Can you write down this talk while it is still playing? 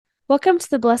Welcome to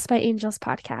the Blessed by Angels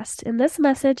podcast. In this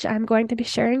message, I'm going to be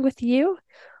sharing with you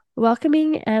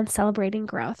welcoming and celebrating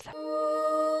growth.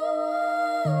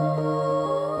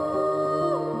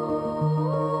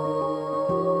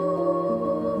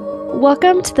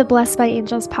 Welcome to the Blessed by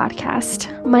Angels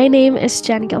podcast. My name is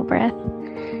Jen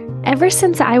Gilbreth. Ever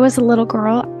since I was a little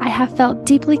girl, I have felt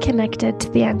deeply connected to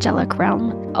the angelic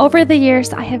realm. Over the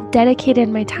years, I have dedicated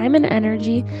my time and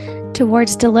energy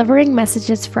towards delivering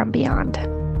messages from beyond.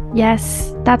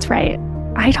 Yes, that's right.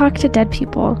 I talk to dead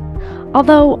people,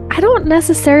 although I don't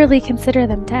necessarily consider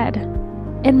them dead.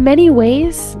 In many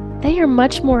ways, they are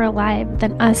much more alive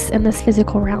than us in this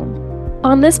physical realm.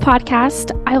 On this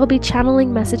podcast, I will be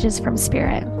channeling messages from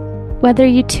Spirit. Whether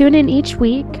you tune in each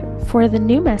week for the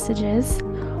new messages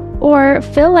or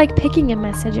feel like picking a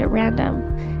message at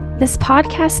random, this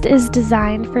podcast is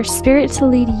designed for Spirit to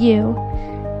lead you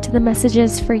to the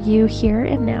messages for you here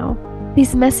and now.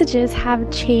 These messages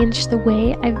have changed the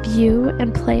way I view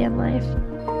and play in life.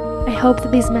 I hope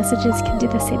that these messages can do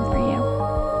the same for you.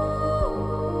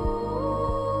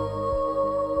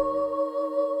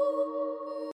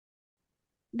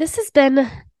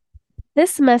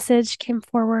 This message came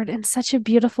forward in such a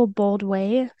beautiful, bold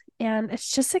way, and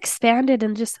it's just expanded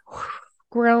and just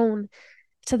grown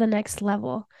to the next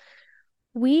level.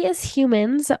 We as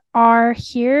humans are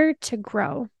here to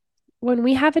grow. When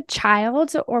we have a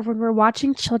child or when we're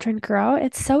watching children grow,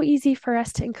 it's so easy for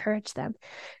us to encourage them.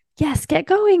 Yes, get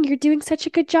going. You're doing such a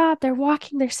good job. They're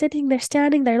walking, they're sitting, they're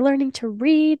standing, they're learning to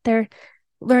read, they're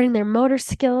learning their motor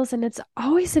skills, and it's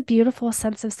always a beautiful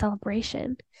sense of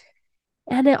celebration.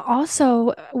 And it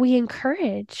also, we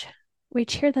encourage, we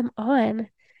cheer them on.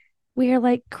 We are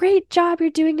like, great job,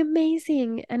 you're doing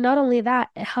amazing. And not only that,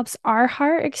 it helps our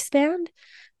heart expand,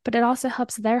 but it also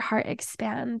helps their heart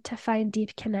expand to find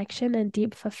deep connection and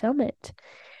deep fulfillment.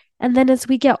 And then as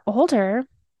we get older,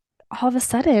 all of a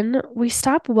sudden, we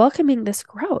stop welcoming this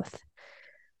growth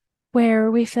where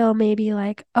we feel maybe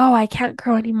like, oh, I can't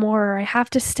grow anymore, or I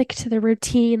have to stick to the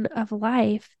routine of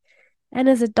life. And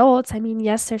as adults, I mean,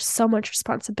 yes, there's so much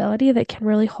responsibility that can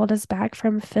really hold us back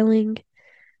from filling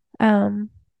that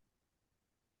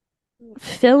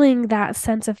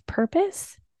sense of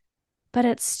purpose. But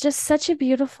it's just such a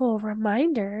beautiful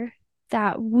reminder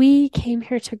that we came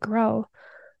here to grow.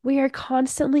 We are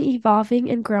constantly evolving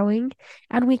and growing,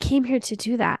 and we came here to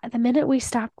do that. The minute we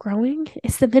stop growing,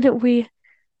 it's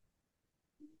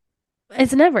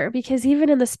never, because even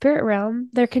in the spirit realm,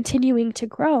 they're continuing to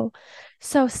grow.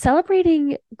 So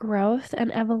celebrating growth and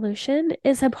evolution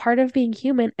is a part of being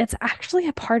human. It's actually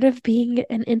a part of being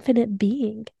an infinite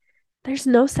being. There's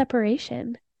no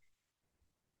separation.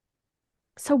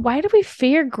 So why do we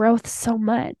fear growth so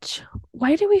much?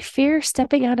 Why do we fear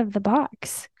stepping out of the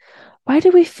box? Why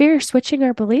do we fear switching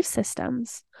our belief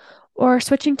systems or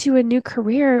switching to a new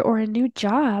career or a new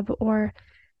job or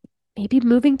maybe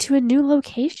moving to a new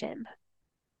location?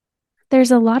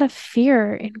 There's a lot of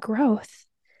fear in growth,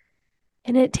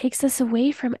 and it takes us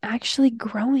away from actually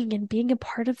growing and being a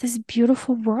part of this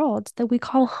beautiful world that we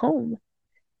call home.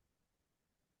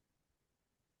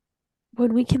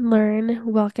 When we can learn,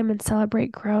 welcome, and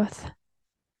celebrate growth,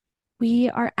 we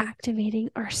are activating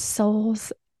our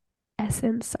soul's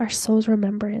essence, our soul's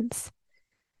remembrance.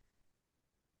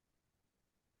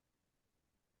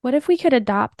 What if we could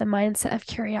adopt the mindset of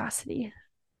curiosity?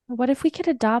 What if we could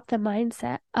adopt the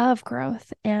mindset of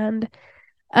growth and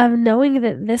of knowing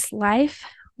that this life,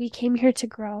 we came here to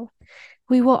grow.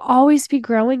 We will always be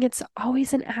growing. It's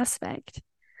always an aspect.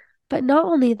 But not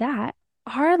only that,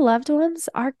 our loved ones,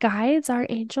 our guides, our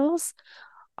angels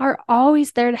are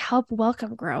always there to help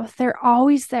welcome growth. They're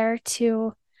always there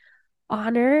to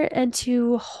honor and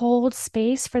to hold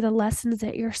space for the lessons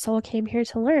that your soul came here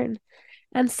to learn.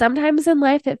 And sometimes in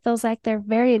life, it feels like they're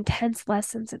very intense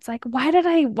lessons. It's like, why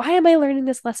am I learning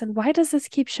this lesson? Why does this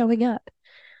keep showing up?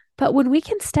 But when we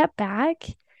can step back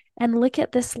and look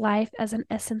at this life as an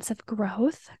essence of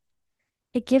growth,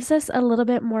 it gives us a little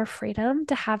bit more freedom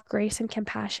to have grace and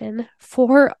compassion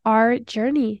for our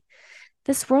journey.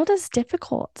 This world is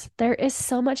difficult. There is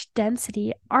so much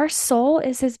density. Our soul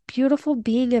is this beautiful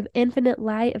being of infinite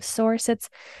light, of source. It's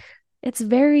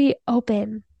very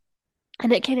open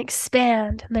and it can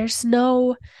expand. And there's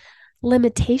no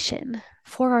limitation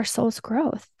for our soul's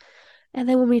growth. And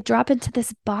then when we drop into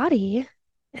this body,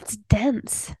 it's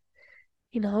dense.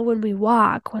 When we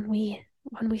walk, when we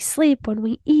sleep, when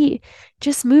we eat,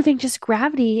 just moving, just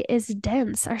gravity is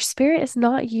dense. Our spirit is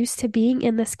not used to being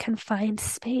in this confined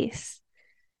space.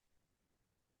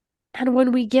 And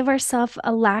when we give ourselves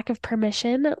a lack of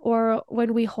permission or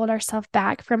when we hold ourselves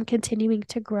back from continuing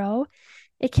to grow,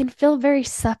 it can feel very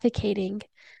suffocating.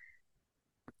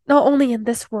 not only in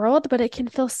this world, but it can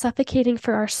feel suffocating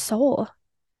for our soul.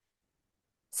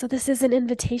 So, this is an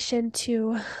invitation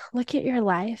to look at your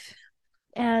life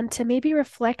and to maybe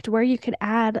reflect where you could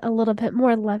add a little bit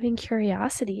more loving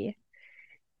curiosity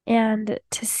and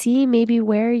to see maybe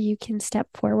where you can step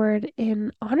forward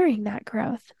in honoring that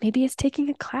growth. Maybe it's taking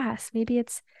a class, maybe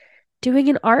it's doing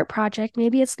an art project,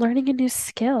 maybe it's learning a new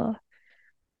skill.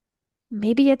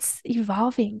 Maybe it's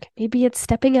evolving. Maybe it's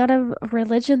stepping out of a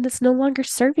religion that's no longer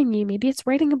serving you. Maybe it's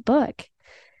writing a book.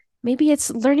 Maybe it's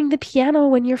learning the piano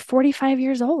when you're 45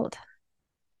 years old.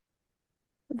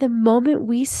 The moment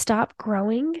we stop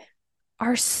growing,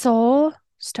 our soul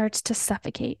starts to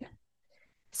suffocate.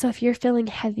 So if you're feeling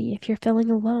heavy, if you're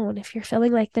feeling alone, if you're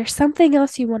feeling like there's something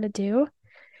else you want to do,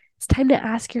 it's time to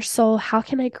ask your soul, how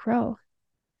can I grow?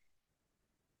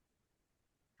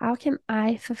 How can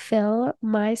I fulfill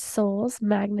my soul's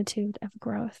magnitude of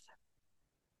growth?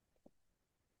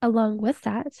 Along with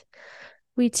that,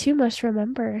 we too must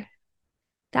remember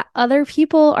that other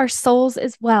people are souls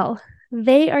as well.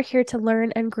 They are here to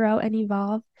learn and grow and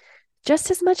evolve just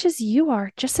as much as you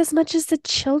are, just as much as the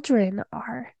children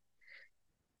are.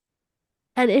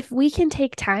 And if we can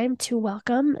take time to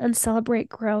welcome and celebrate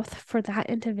growth for that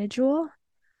individual,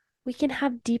 we can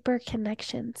have deeper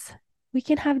connections. We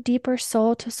can have deeper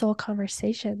soul to soul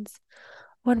conversations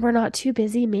when we're not too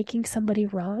busy making somebody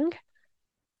wrong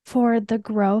for the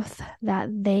growth that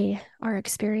they are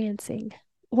experiencing,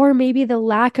 or maybe the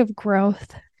lack of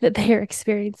growth that they are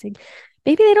experiencing.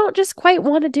 Maybe they don't just quite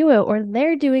want to do it, or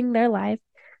they're doing their life,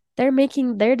 they're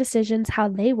making their decisions how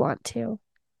they want to.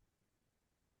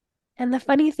 And the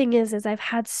funny thing is I've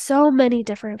had so many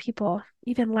different people,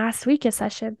 even last week, a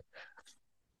session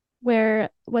where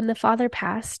when the father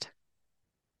passed,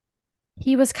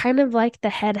 he was kind of like the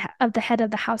head of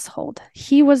the household.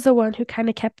 He was the one who kind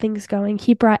of kept things going.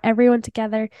 He brought everyone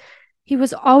together. He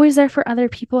was always there for other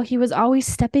people. He was always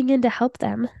stepping in to help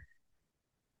them.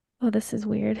 Oh, this is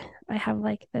weird. I have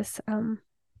like this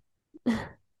the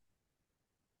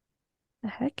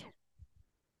heck?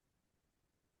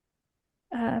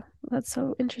 That's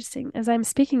so interesting. As I'm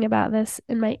speaking about this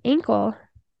in my ankle,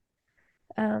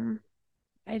 um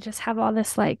I just have all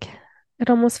this like it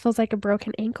almost feels like a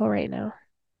broken ankle right now.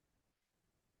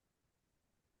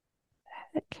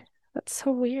 Heck, that's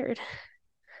so weird.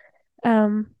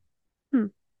 Um, hmm.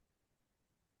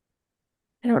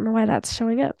 I don't know why that's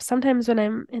showing up. Sometimes when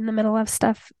I'm in the middle of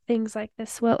stuff, things like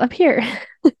this will appear.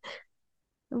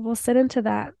 We'll sit into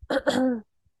that.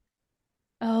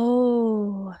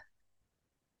 Oh,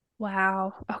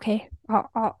 wow. Okay.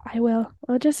 I will.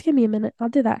 I'll just give me a minute. I'll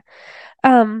do that.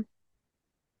 Um,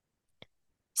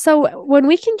 so when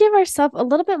we can give ourselves a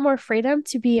little bit more freedom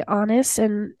to be honest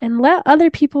and let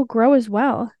other people grow as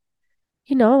well,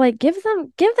 like give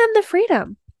them the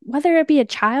freedom, whether it be a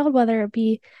child, whether it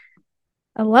be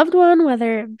a loved one,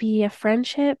 whether it be a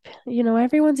friendship,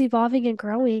 everyone's evolving and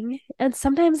growing. And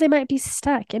sometimes they might be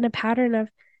stuck in a pattern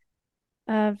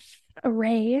of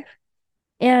array.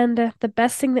 And the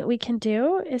best thing that we can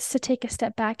do is to take a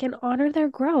step back and honor their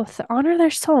growth, honor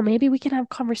their soul. Maybe we can have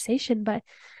conversation, but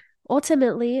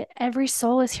ultimately, every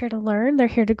soul is here to learn. They're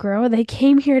here to grow. They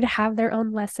came here to have their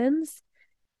own lessons.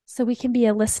 So we can be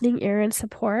a listening ear and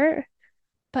support.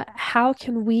 But how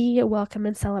can we welcome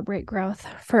and celebrate growth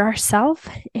for ourselves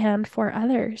and for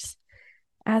others?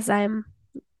 As I'm,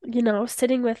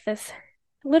 sitting with this,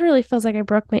 it literally feels like I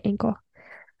broke my ankle.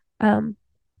 Um,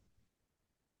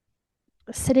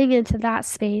 Sitting into that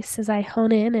space as I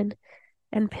hone in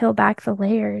and peel back the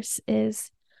layers is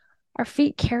our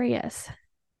feet carry us.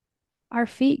 Our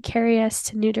feet carry us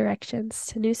to new directions,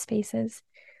 to new spaces.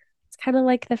 It's kind of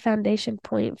like the foundation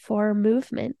point for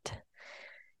movement.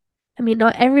 I mean,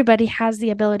 not everybody has the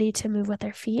ability to move with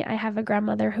their feet. I have a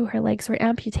grandmother who her legs were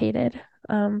amputated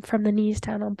from the knees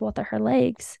down on both of her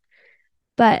legs.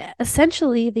 But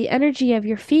essentially, the energy of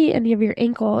your feet and of your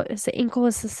ankle is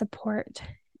the support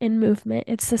in movement.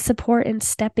 It's the support in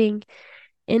stepping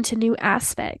into new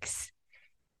aspects.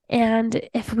 And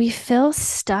if we feel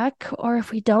stuck, or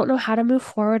if we don't know how to move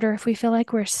forward, or if we feel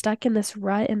like we're stuck in this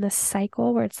rut, in this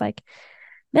cycle where it's like,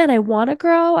 man, I want to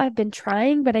grow. I've been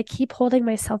trying, but I keep holding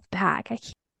myself back.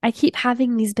 I keep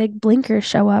having these big blinkers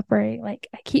show up, or I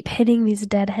keep hitting these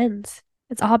dead ends.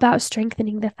 It's all about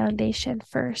strengthening the foundation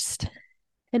first.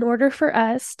 In order for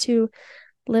us to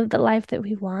live the life that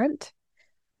we want,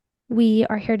 we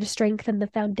are here to strengthen the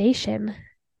foundation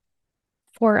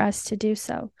for us to do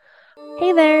so.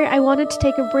 Hey there, I wanted to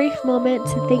take a brief moment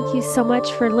to thank you so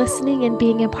much for listening and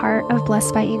being a part of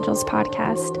Blessed by Angels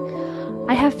podcast.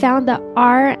 I have found that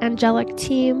our angelic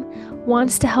team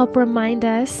wants to help remind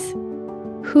us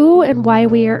who and why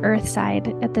we are earthside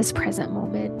at this present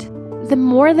moment. The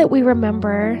more that we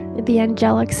remember the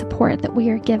angelic support that we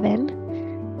are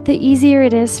given, the easier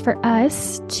it is for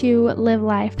us to live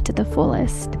life to the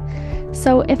fullest.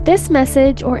 So, if this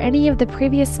message or any of the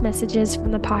previous messages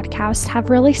from the podcast have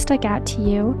really stuck out to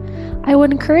you, I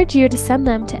would encourage you to send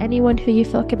them to anyone who you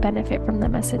feel could benefit from the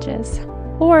messages.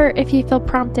 Or if you feel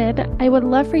prompted, I would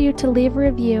love for you to leave a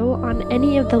review on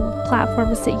any of the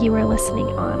platforms that you are listening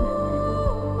on.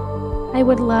 I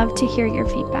would love to hear your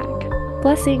feedback.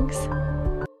 Blessings.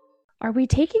 Are we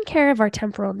taking care of our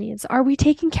temporal needs? Are we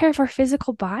taking care of our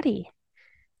physical body?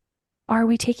 Are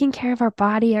we taking care of our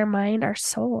body, our mind, our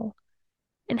soul?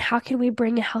 And how can we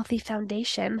bring a healthy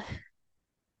foundation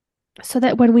so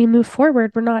that when we move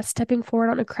forward, we're not stepping forward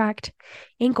on a cracked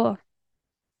ankle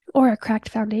or a cracked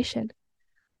foundation?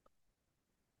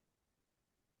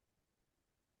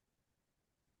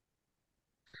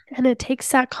 And it takes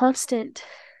the constant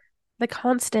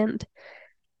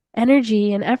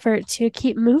energy and effort to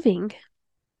keep moving.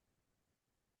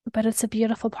 But it's a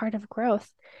beautiful part of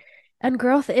growth. And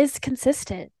growth is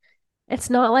consistent. It's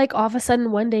not like all of a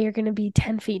sudden one day you're going to be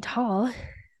 10 feet tall.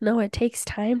 No, it takes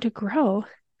time to grow.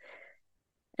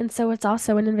 And so it's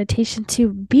also an invitation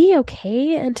to be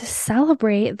okay and to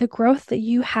celebrate the growth that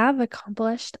you have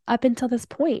accomplished up until this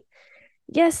point.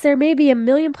 Yes, there may be a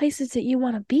million places that you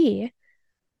want to be,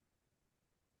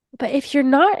 but if you're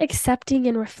not accepting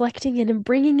and reflecting and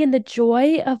bringing in the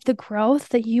joy of the growth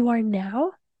that you are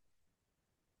now,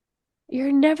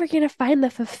 you're never going to find the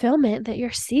fulfillment that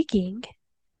you're seeking.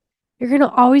 You're going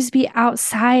to always be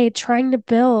outside trying to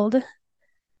build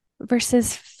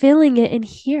versus feeling it in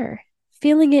here,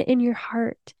 feeling it in your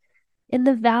heart, in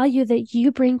the value that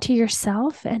you bring to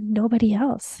yourself and nobody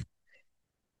else.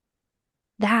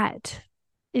 That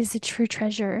is the true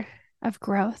treasure of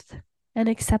growth and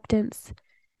acceptance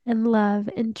and love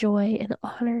and joy and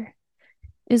honor,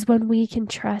 is when we can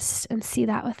trust and see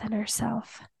that within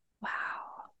ourselves. Wow,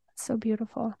 that's so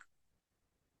beautiful.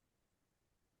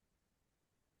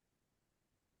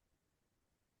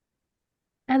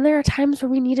 And there are times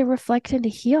where we need to reflect and to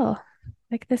heal,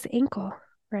 like this ankle,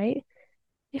 right?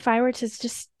 If I were to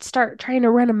just start trying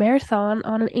to run a marathon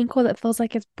on an ankle that feels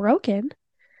like it's broken,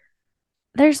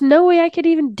 there's no way I could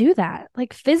even do that.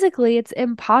 Like physically, it's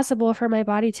impossible for my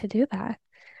body to do that.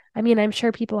 I mean, I'm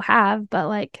sure people have, but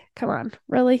like, come on,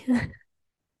 really?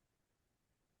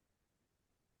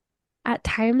 At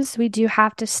times, we do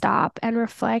have to stop and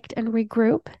reflect and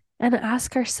regroup and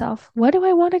ask ourselves, what do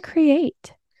I want to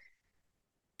create?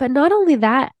 But not only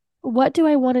that, what do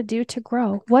I want to do to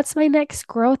grow? What's my next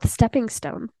growth stepping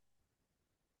stone?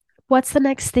 What's the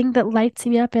next thing that lights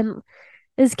me up and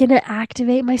is going to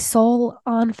activate my soul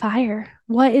on fire?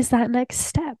 What is that next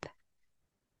step?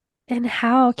 And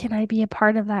how can I be a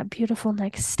part of that beautiful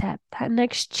next step, that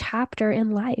next chapter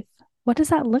in life? What does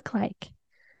that look like?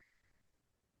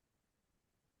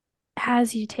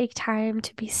 As you take time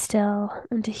to be still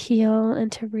and to heal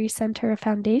and to recenter a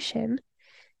foundation,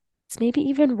 it's maybe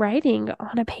even writing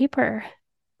on a paper,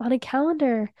 on a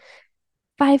calendar,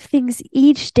 5 things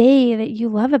each day that you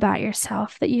love about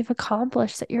yourself, that you've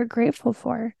accomplished, that you're grateful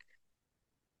for.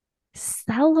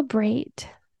 Celebrate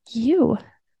you,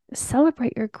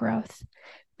 celebrate your growth.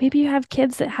 Maybe you have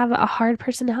kids that have a hard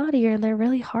personality or they're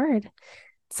really hard.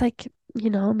 It's like,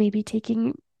 maybe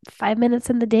taking 5 minutes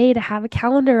in the day to have a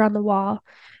calendar on the wall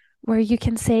where you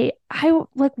can say,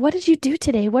 what did you do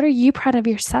today? What are you proud of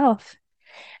yourself?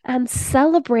 And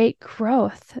celebrate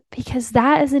growth, because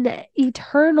that is an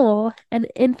eternal and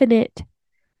infinite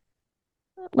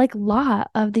law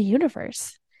of the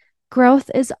universe. Growth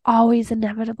is always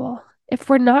inevitable. If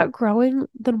we're not growing,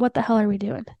 then what the hell are we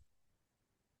doing?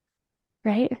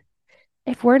 Right?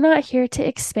 If we're not here to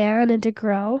expand and to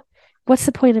grow, what's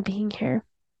the point of being here?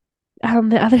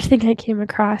 The other thing I came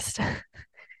across,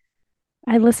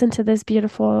 I listened to this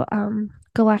beautiful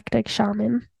galactic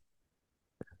shaman,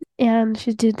 and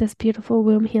she did this beautiful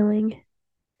womb healing.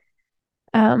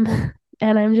 And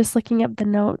I'm just looking up the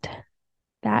note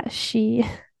that she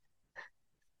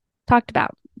talked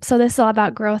about. So this is all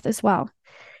about growth as well.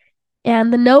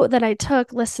 And the note that I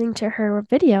took listening to her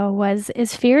video was,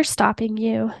 is fear stopping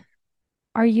you?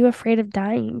 Are you afraid of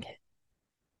dying?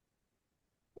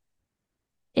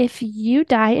 If you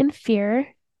die in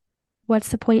fear, what's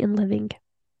the point in living?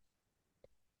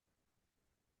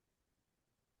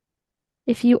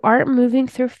 If you aren't moving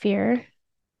through fear,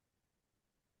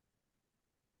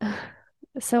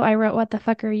 so I wrote, what the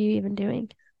fuck are you even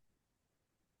doing?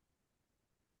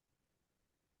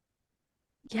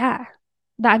 Yeah.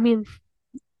 I mean,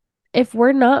 If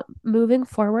we're not moving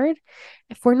forward,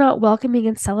 if we're not welcoming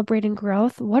and celebrating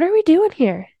growth, what are we doing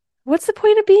here? What's the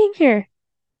point of being here?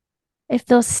 It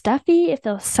feels stuffy, it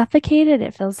feels suffocated,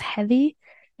 it feels heavy.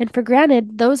 And for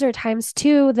granted, those are times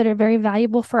too that are very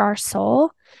valuable for our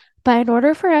soul. But in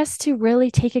order for us to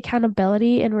really take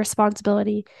accountability and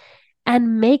responsibility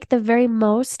and make the very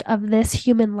most of this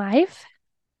human life,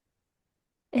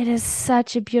 it is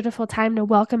such a beautiful time to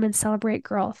welcome and celebrate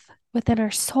growth within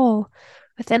our soul,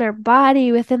 within our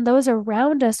body, within those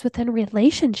around us, within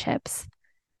relationships.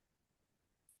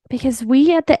 Because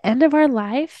we, at the end of our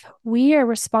life, we are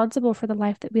responsible for the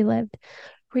life that we lived,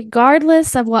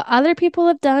 regardless of what other people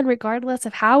have done, regardless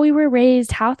of how we were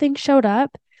raised, how things showed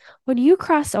up. When you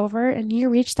cross over and you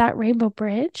reach that rainbow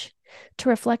bridge to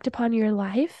reflect upon your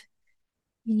life,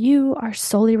 you are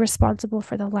solely responsible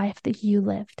for the life that you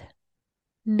lived.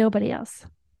 Nobody else.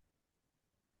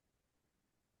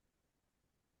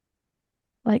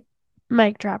 Like,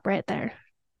 mic drop right there.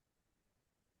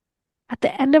 At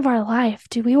the end of our life,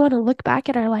 do we want to look back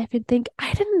at our life and think,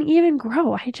 I didn't even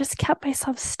grow. I just kept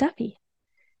myself stuffy?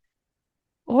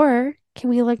 Or can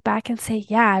we look back and say,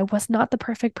 yeah, I was not the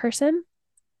perfect person,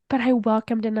 but I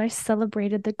welcomed and I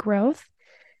celebrated the growth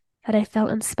that I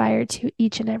felt inspired to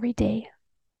each and every day?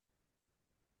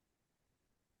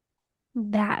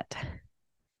 That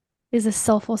is a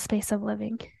soulful space of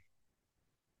living.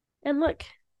 And look,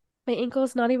 my ankle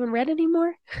is not even red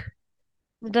anymore.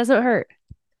 It doesn't hurt.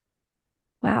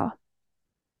 Wow.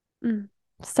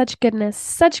 Such goodness,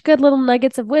 such good little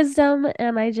nuggets of wisdom.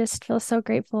 And I just feel so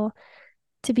grateful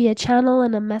to be a channel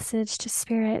and a message to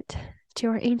spirit, to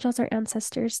our angels, our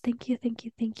ancestors. Thank you, thank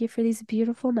you, thank you for these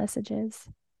beautiful messages.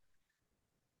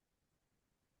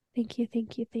 Thank you,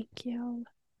 thank you, thank you.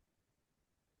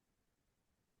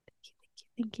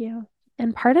 Thank you.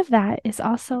 And part of that is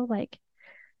also like,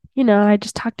 I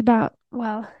just talked about,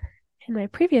 well, in my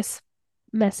previous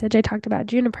message, I talked about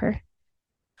juniper.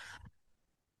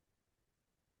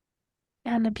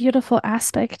 And a beautiful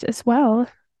aspect as well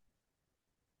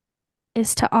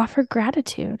is to offer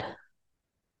gratitude.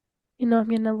 I'm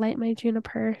going to light my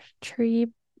juniper tree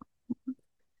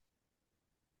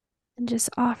and just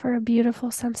offer a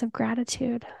beautiful sense of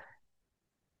gratitude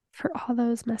for all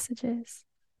those messages.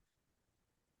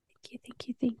 Thank you, thank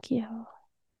you, thank you.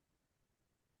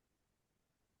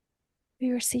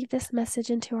 We receive this message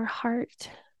into our heart,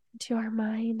 into our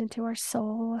mind, into our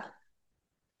soul,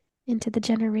 into the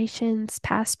generations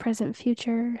past, present,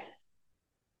 future.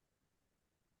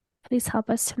 Please help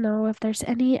us to know if there's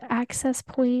any access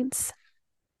points.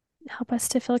 Help us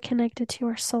to feel connected to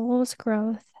our soul's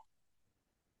growth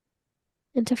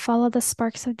and to follow the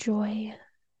sparks of joy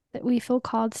that we feel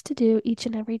called to do each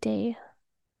and every day.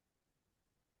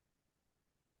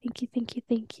 Thank you, thank you,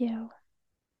 thank you.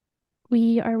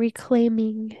 We are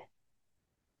reclaiming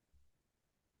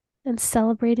and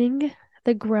celebrating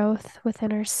the growth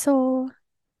within our soul,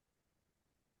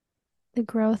 the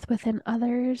growth within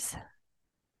others,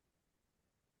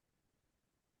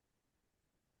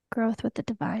 growth with the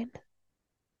divine.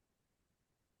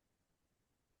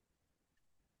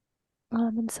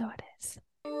 And so it is.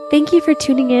 Thank you for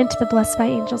tuning in to the Blessed by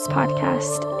Angels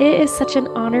podcast. It is such an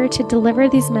honor to deliver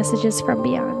these messages from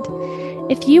beyond.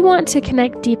 If you want to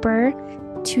connect deeper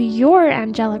to your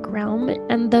angelic realm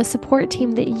and the support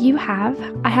team that you have,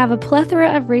 I have a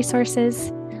plethora of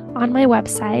resources on my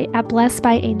website at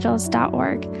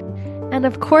blessedbyangels.org. And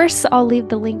of course, I'll leave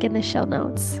the link in the show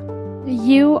notes.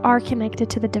 You are connected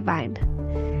to the divine.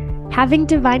 Having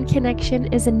divine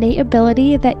connection is an innate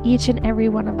ability that each and every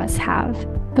one of us have.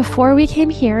 Before we came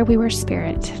here, we were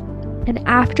spirit. And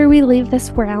after we leave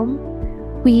this realm,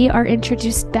 we are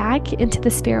introduced back into the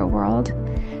spirit world.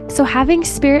 So having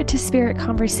spirit-to-spirit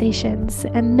conversations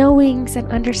and knowings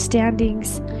and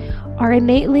understandings are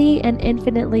innately and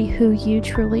infinitely who you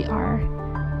truly are.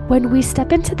 When we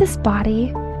step into this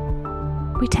body,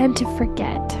 we tend to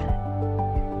forget.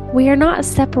 We are not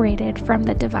separated from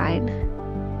the divine.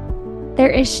 There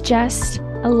is just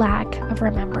a lack of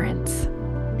remembrance.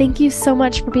 Thank you so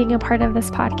much for being a part of this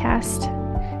podcast,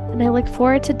 and I look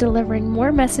forward to delivering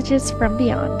more messages from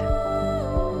beyond.